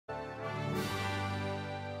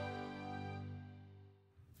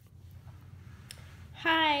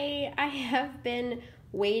Hi, I have been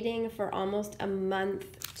waiting for almost a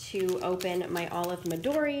month to open my olive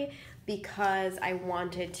Midori because I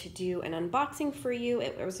wanted to do an unboxing for you.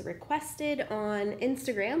 It was requested on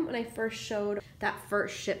Instagram when I first showed that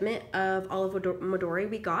first shipment of olive Midori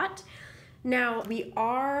we got. Now, we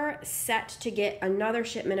are set to get another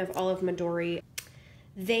shipment of olive Midori.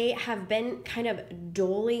 They have been kind of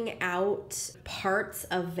doling out parts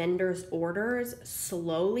of vendors' orders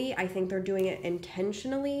slowly. I think they're doing it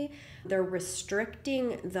intentionally. They're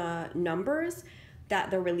restricting the numbers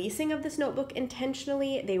that they're releasing of this notebook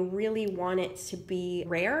intentionally. They really want it to be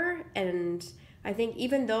rare, and I think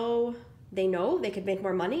even though they know they could make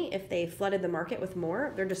more money if they flooded the market with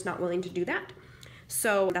more, they're just not willing to do that.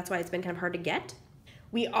 So that's why it's been kind of hard to get.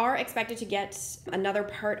 We are expected to get another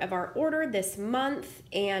part of our order this month,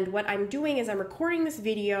 and what I'm doing is I'm recording this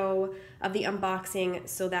video of the unboxing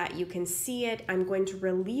so that you can see it. I'm going to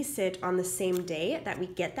release it on the same day that we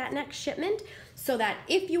get that next shipment, so that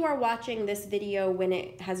if you are watching this video when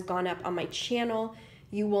it has gone up on my channel,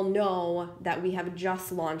 you will know that we have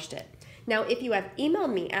just launched it. Now, if you have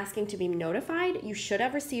emailed me asking to be notified, you should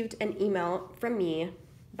have received an email from me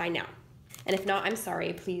by now. And if not, I'm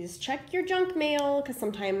sorry. Please check your junk mail because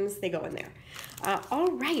sometimes they go in there. All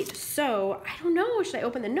right, so I don't know. Should I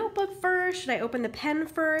open the notebook first? Should I open the pen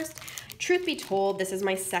first? Truth be told, this is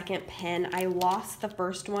my second pen. I lost the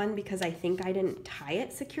first one because I think I didn't tie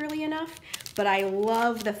it securely enough. But I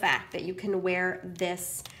love the fact that you can wear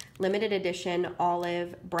this limited edition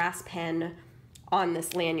olive brass pen on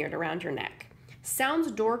this lanyard around your neck.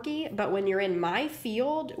 Sounds dorky, but when you're in my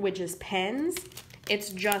field, which is pens,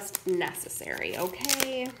 it's just necessary,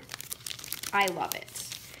 okay? I love it.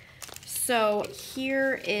 So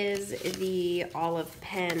here is the olive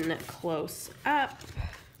pen close up.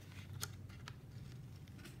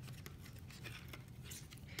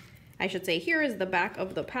 I should say here is the back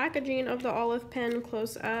of the packaging of the olive pen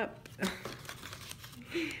close up.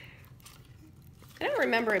 I don't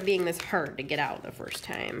remember it being this hard to get out the first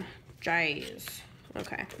time. Jeez.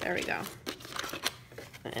 Okay, there we go.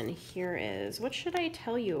 And here is, what should I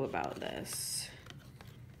tell you about this?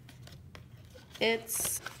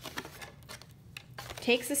 Takes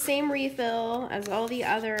the same refill as all the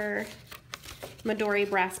other Midori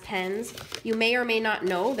brass pens. You may or may not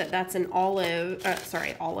know that that's an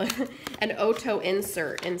an Oto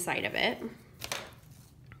insert inside of it.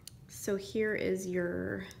 So here is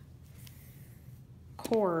your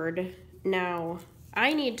cord. Now,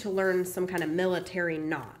 I need to learn some kind of military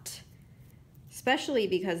knot, especially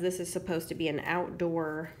because this is supposed to be an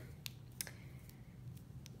outdoor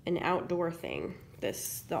thing.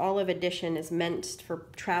 The olive edition is meant for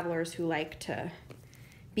travelers who like to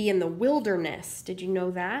be in the wilderness. Did you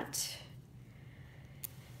know that?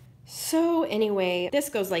 So anyway, this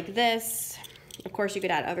goes like this. Of course, you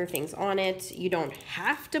could add other things on it. You don't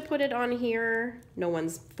have to put it on here. No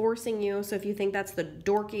one's forcing you. So if you think that's the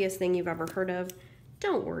dorkiest thing you've ever heard of,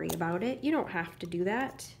 don't worry about it. You don't have to do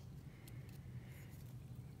that.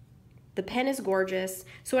 The pen is gorgeous.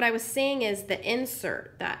 So what I was saying is the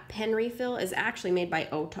insert, that pen refill, is actually made by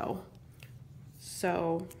Oto.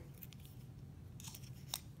 So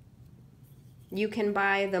you can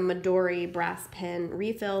buy the Midori brass pen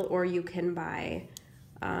refill, or you can buy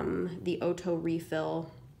the Oto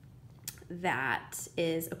refill that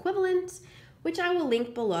is equivalent, which I will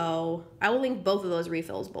link below. I will link both of those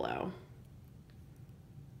refills below,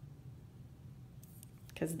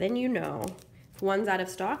 because then you know. If one's out of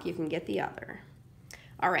stock, you can get the other.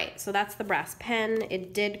 All right, so that's the brass pen.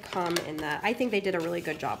 It did come in that. I think they did a really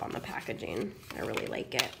good job on the packaging. I really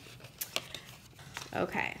like it.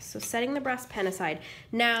 Okay, so setting the brass pen aside.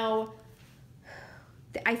 Now,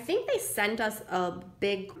 I think they sent us a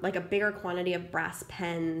bigger quantity of brass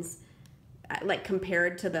pens, like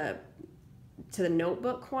compared to the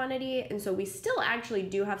notebook quantity. And so we still actually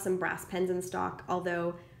do have some brass pens in stock,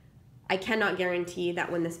 although I cannot guarantee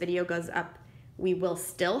that when this video goes up, we will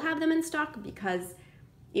still have them in stock, because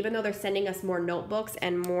even though they're sending us more notebooks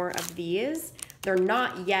and more of these, they're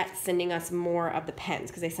not yet sending us more of the pens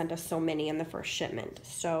because they sent us so many in the first shipment.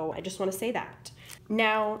 So I just want to say that.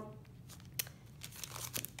 Now,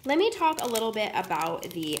 let me talk a little bit about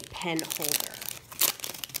the pen holder.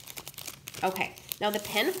 Okay, now the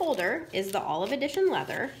pen holder is the olive edition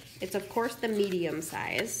leather. It's of course the medium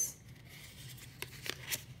size,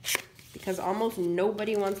 because almost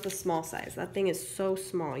nobody wants the small size. That thing is so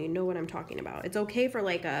small. You know what I'm talking about. It's okay for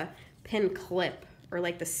like a pin clip, or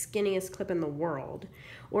like the skinniest clip in the world,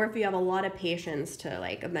 or if you have a lot of patience to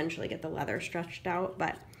like eventually get the leather stretched out.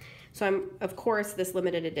 But so of course this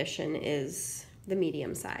limited edition is the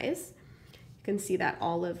medium size. You can see that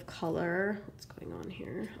olive color. What's going on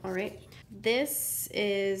here? All right. This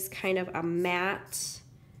is kind of a matte,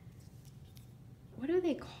 what do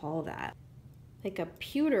they call that? Like a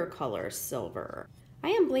pewter color silver. I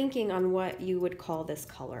am blanking on what you would call this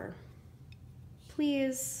color.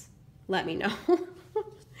 Please let me know.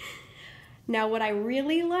 Now, what I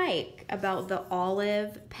really like about the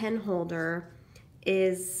olive pen holder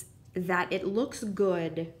is that it looks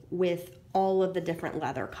good with all of the different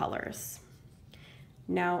leather colors.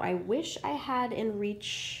 Now, I wish I had in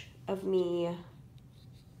reach of me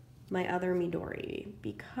my other Midori,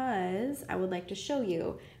 because I would like to show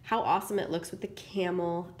you how awesome it looks with the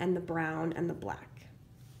camel and the brown and the black.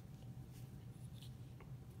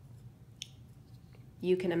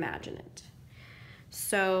 You can imagine it.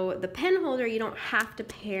 So the pen holder, you don't have to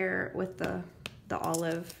pair with the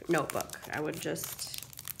olive notebook. I would just,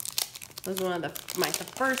 that was one of the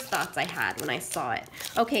first thoughts I had when I saw it.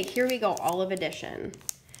 Okay, here we go, olive edition.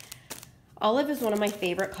 Olive is one of my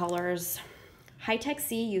favorite colors. High Tech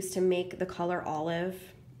C used to make the color olive,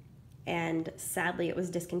 and sadly it was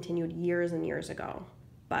discontinued years and years ago,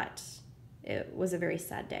 but it was a very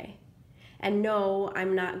sad day. And no,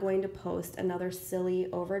 I'm not going to post another silly,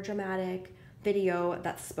 overdramatic video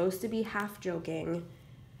that's supposed to be half joking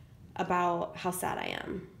about how sad I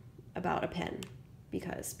am about a pen,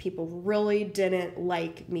 because people really didn't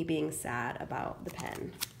like me being sad about the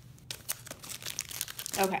pen.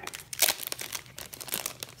 Okay.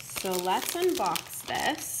 So let's unbox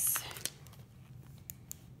this.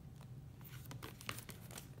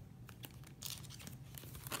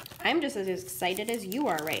 I'm just as excited as you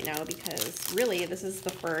are right now, because really this is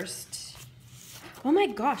the first, oh my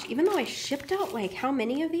gosh, even though I shipped out like how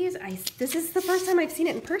many of these, this is the first time I've seen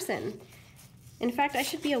it in person. In fact, I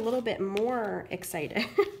should be a little bit more excited.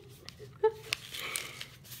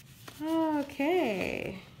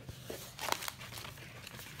 Okay.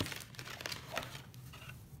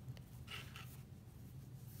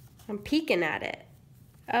 I'm peeking at it.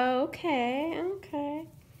 Okay, okay.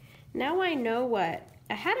 Now I know what.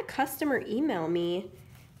 I had a customer email me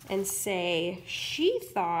and say she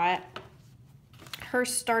thought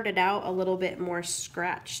hers started out a little bit more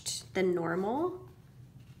scratched than normal.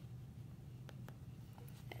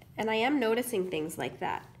 And I am noticing things like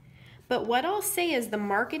that. But what I'll say is the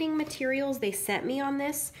marketing materials they sent me on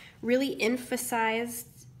this really emphasized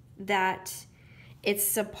that it's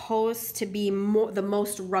supposed to be the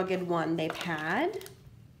most rugged one they've had.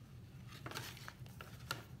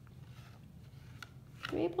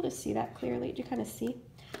 Are you able to see that clearly? Do you kind of see?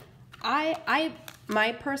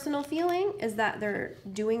 My personal feeling is that they're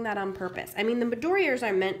doing that on purpose. I mean, the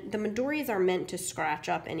Midoris are meant to scratch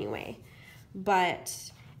up anyway,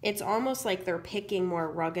 but it's almost like they're picking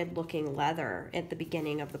more rugged looking leather at the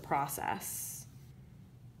beginning of the process,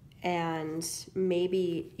 and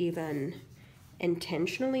maybe even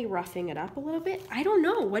intentionally roughing it up a little bit. I don't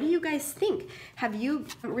know. What do you guys think? Have you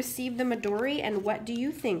received the Midori, and what do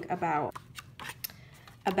you think about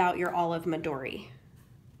your olive Midori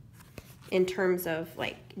in terms of,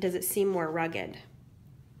 like, does it seem more rugged?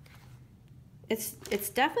 It's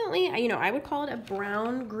definitely, you know, I would call it a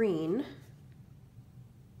brown green.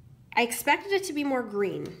 I expected it to be more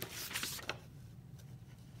green.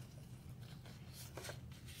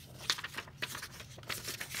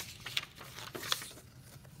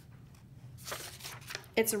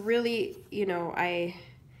 It's really, you know,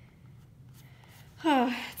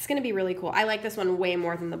 it's gonna be really cool. I like this one way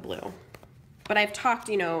more than the blue. But I've talked,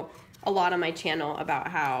 you know, a lot on my channel about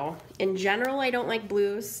how, in general, I don't like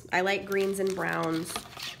blues. I like greens and browns.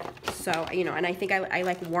 So, you know, and I think I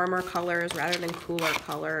like warmer colors rather than cooler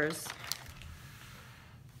colors.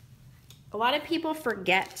 A lot of people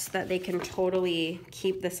forget that they can totally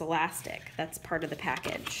keep this elastic. That's part of the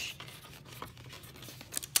package.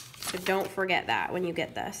 So don't forget that when you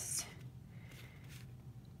get this.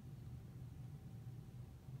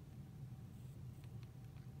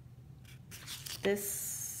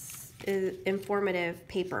 This is informative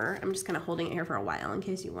paper. I'm just kind of holding it here for a while in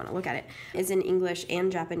case you want to look at it. It's in English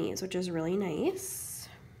and Japanese, which is really nice.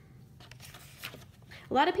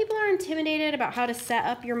 A lot of people are intimidated about how to set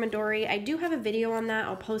up your Midori. I do have a video on that.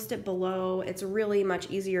 I'll post it below. It's really much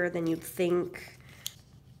easier than you'd think.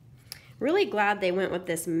 Really glad they went with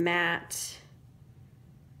this matte,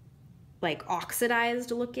 like oxidized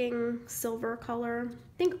looking silver color.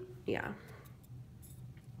 I think, yeah.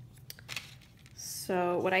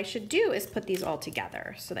 So what I should do is put these all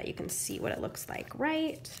together so that you can see what it looks like,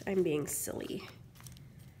 right? I'm being silly.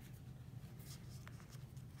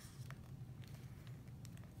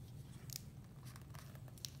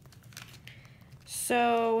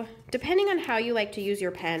 So depending on how you like to use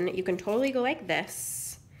your pen, you can totally go like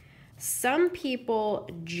this. Some people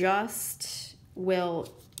just will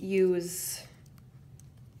use,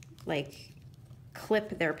 like,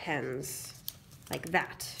 clip their pens like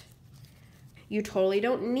that. You totally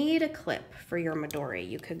don't need a clip for your Midori.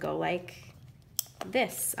 You could go like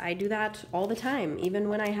this. I do that all the time. Even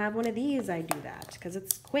when I have one of these, I do that because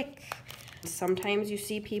it's quick. Sometimes you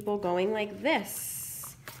see people going like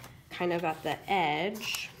this, kind of at the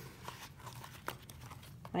edge,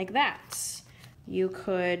 like that. You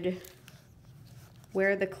could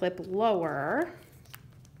wear the clip lower.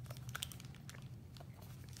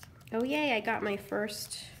 Oh yay, I got my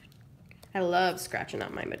first. I love scratching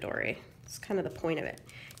up my Midori. It's kind of the point of it.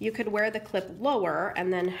 You could wear the clip lower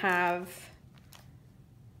and then have,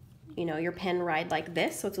 you know, your pen ride like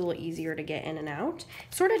this, so it's a little easier to get in and out.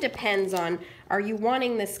 Sort of depends on, are you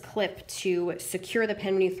wanting this clip to secure the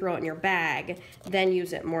pen when you throw it in your bag, then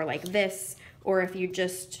use it more like this, or if you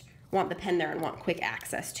just want the pen there and want quick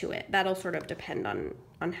access to it. That'll sort of depend on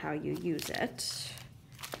how you use it.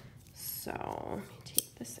 So let me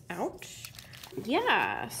take this out.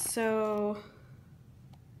 Yeah, so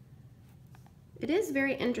it is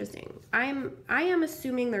very interesting. I am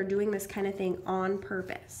assuming they're doing this kind of thing on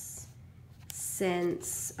purpose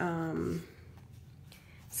since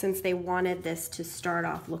they wanted this to start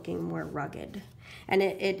off looking more rugged. And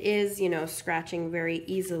it is, you know, scratching very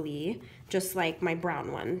easily, just like my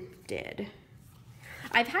brown one did.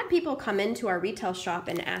 I've had people come into our retail shop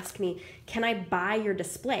and ask me, can I buy your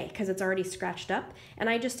display? Because it's already scratched up. And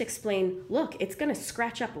I just explain, look, it's gonna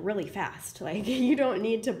scratch up really fast. Like, you don't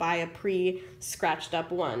need to buy a pre-scratched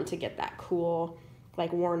up one to get that cool,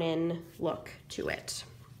 like, worn in look to it.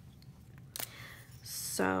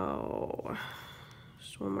 So,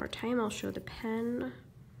 just one more time, I'll show the pen.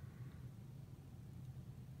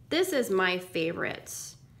 This is my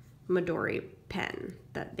favorite Midori pen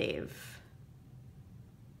that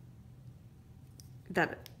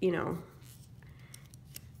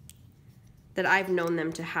I've known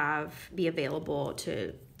them to have be available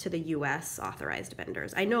to the US authorized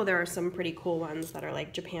vendors. I know there are some pretty cool ones that are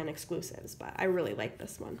like Japan exclusives, but I really like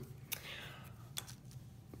this one.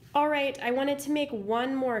 All right, I wanted to make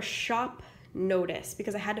one more shop notice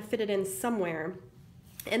because I had to fit it in somewhere,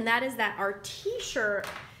 and that is that our t-shirt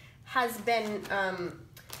has been,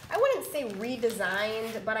 I wouldn't say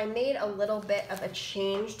redesigned, but I made a little bit of a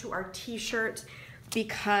change to our t-shirt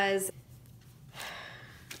because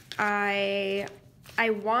I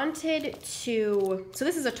wanted to, so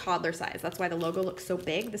this is a toddler size. That's why the logo looks so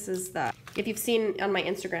big. This is the, if you've seen on my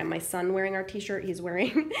Instagram, my son wearing our t-shirt, he's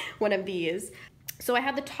wearing one of these. So I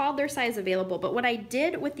had the toddler size available, but what I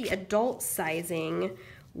did with the adult sizing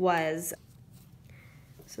was,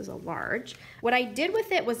 this is a large. What I did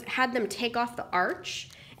with it was had them take off the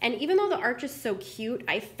arch. And even though the arch is so cute,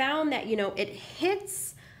 I found that, you know, it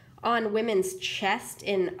hits on women's chest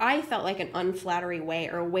in, I felt like, an unflattering way,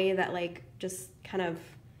 or a way that like just kind of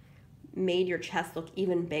made your chest look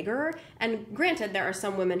even bigger. And granted, there are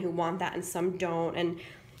some women who want that and some don't. And,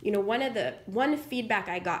 you know, one feedback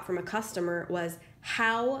I got from a customer was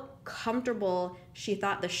how comfortable she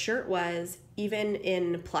thought the shirt was, even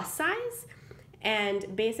in plus size.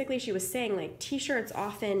 And basically she was saying, like, t-shirts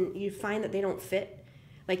often, you find that they don't fit.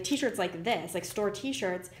 Like t-shirts like this, like store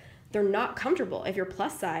t-shirts, they're not comfortable if you're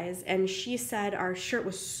plus size. And she said our shirt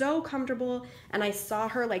was so comfortable, and I saw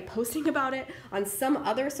her like posting about it on some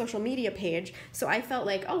other social media page. So I felt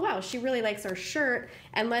like, oh wow, she really likes our shirt,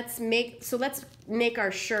 and let's make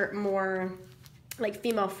our shirt more like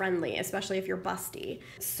female friendly, especially if you're busty.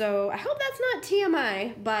 So I hope that's not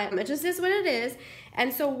TMI, but it just is what it is.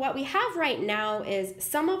 And so what we have right now is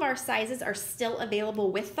some of our sizes are still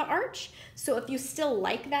available with the arch. So if you still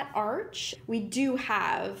like that arch, we do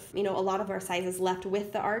have, you know, a lot of our sizes left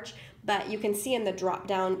with the arch, but you can see in the drop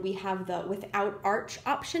down, we have the without arch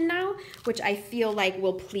option now, which I feel like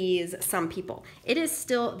will please some people. It is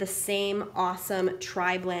still the same awesome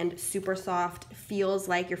tri-blend, super soft, feels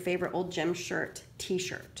like your favorite old gym shirt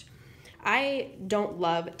t-shirt. I don't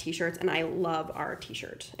love t-shirts, and I love our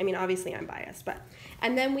t-shirt. I mean, obviously I'm biased, but,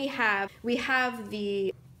 and then we have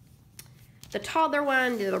the toddler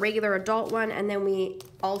one, the regular adult one, and then we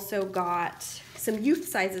also got some youth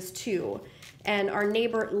sizes too. And our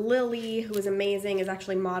neighbor Lily, who is amazing, is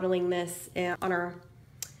actually modeling this on our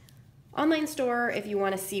online store if you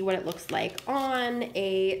want to see what it looks like on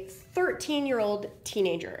a 13-year-old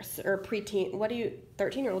teenager, or preteen.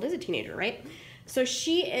 13-year-old is a teenager, right? So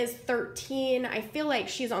she is 13. I feel like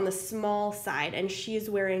she's on the small side, and she's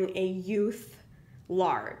wearing a youth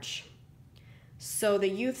large. So the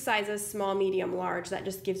youth sizes, small, medium, large, that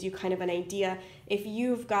just gives you kind of an idea. If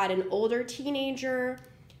you've got an older teenager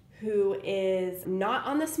who is not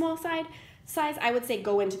on the small size, I would say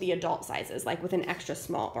go into the adult sizes, like with an extra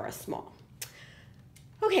small or a small.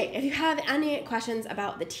 Okay, if you have any questions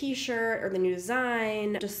about the t-shirt or the new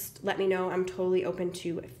design, just let me know. I'm totally open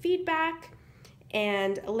to feedback.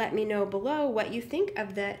 And let me know below what you think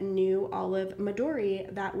of the new olive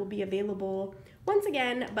Midori that will be available once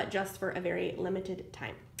again, but just for a very limited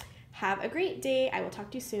time. Have a great day. I will talk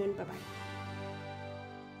to you soon. Bye-bye.